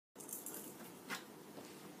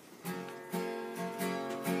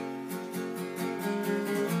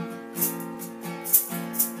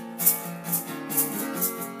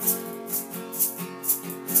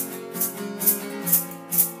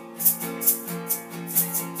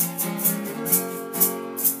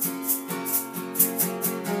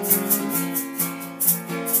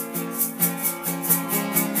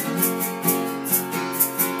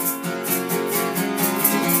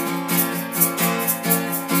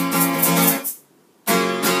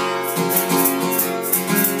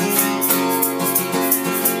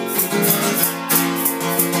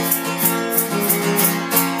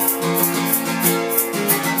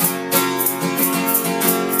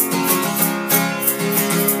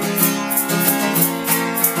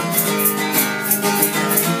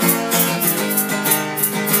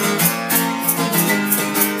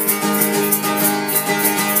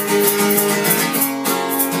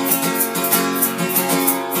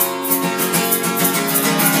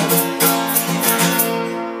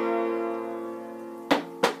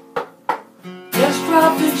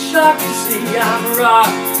see I'm a rock,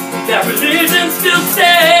 that religion still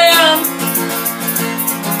stands.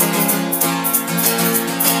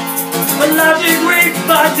 A logic rigged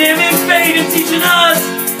by damning fate and teaching us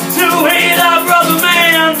to hate our brother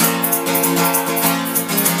man.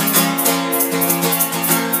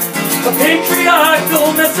 A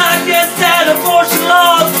patriarchal mess, I guess, that abortion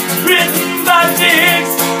laws written by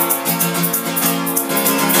dicks.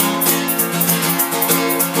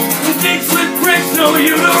 Dicks with bricks, no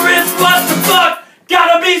uterus, what the fuck?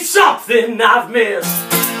 Gotta be something I've missed.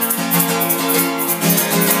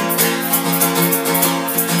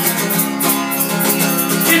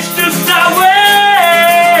 It's just our way.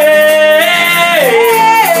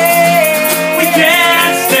 We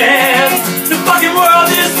can't stand the fucking world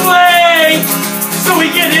this way, so we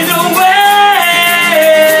get in the way.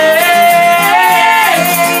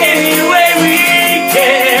 Any way we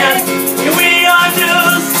can, and we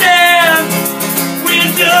understand.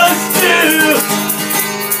 We're just two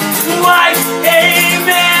white Americans.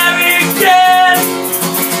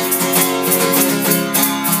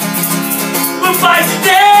 We'll fight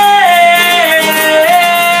today.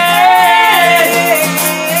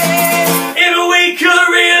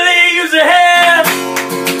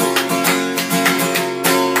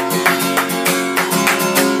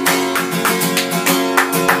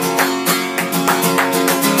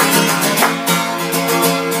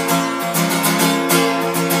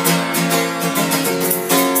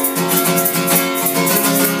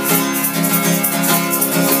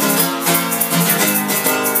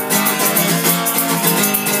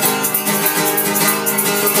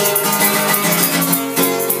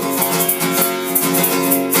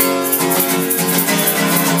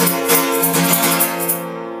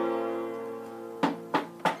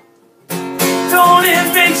 Don't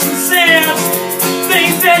it make some sense?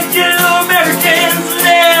 Things that get Americans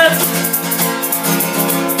live.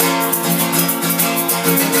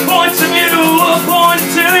 Point to me to a point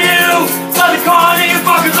to you, while the corny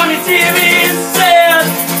fuckers on your TV said,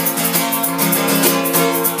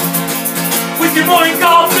 with your morning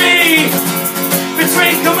coffee,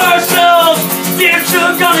 between commercials, damn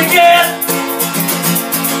sure gonna get.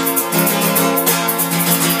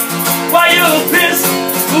 Why you pissed?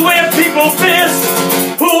 Where people piss?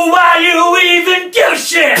 Why you even give a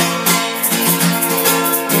shit?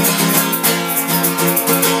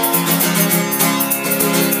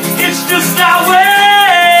 It's just our way.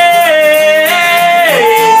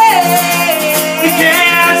 We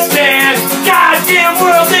can't stand the goddamn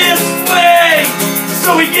world this way,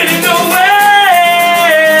 so we get in the way.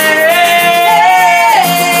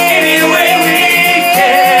 Any way we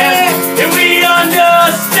can, and we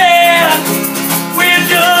understand. We're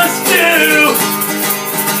just two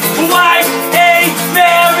white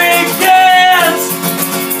Americans,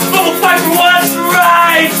 but we'll fight for what's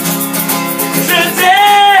right today.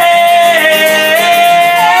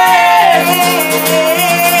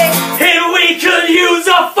 And we could use a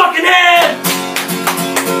fucking head.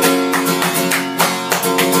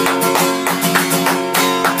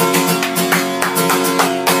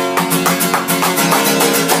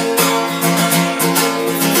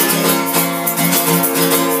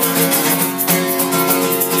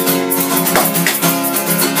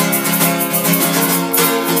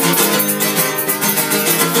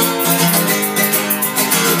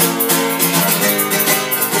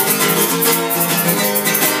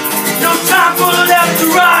 Time for left to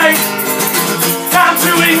right, time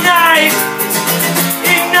to ignite,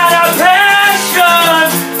 ignite our passion,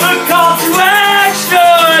 a call to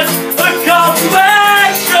action, a call to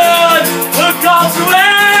action, a call to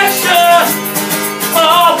action,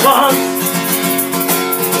 all once.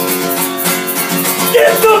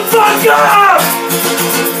 Get the fuck up!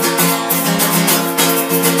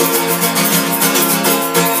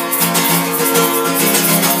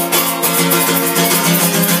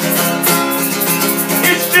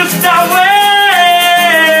 Just our way.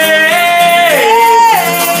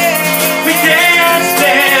 We can't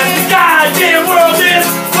stand the goddamn world this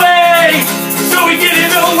way, so we get in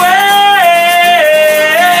the way.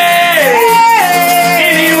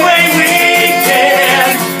 Any way we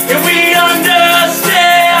can, and we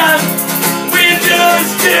understand. We're just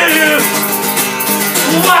two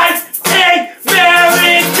white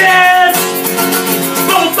Americans,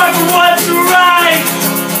 both fight for what's right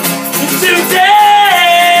today.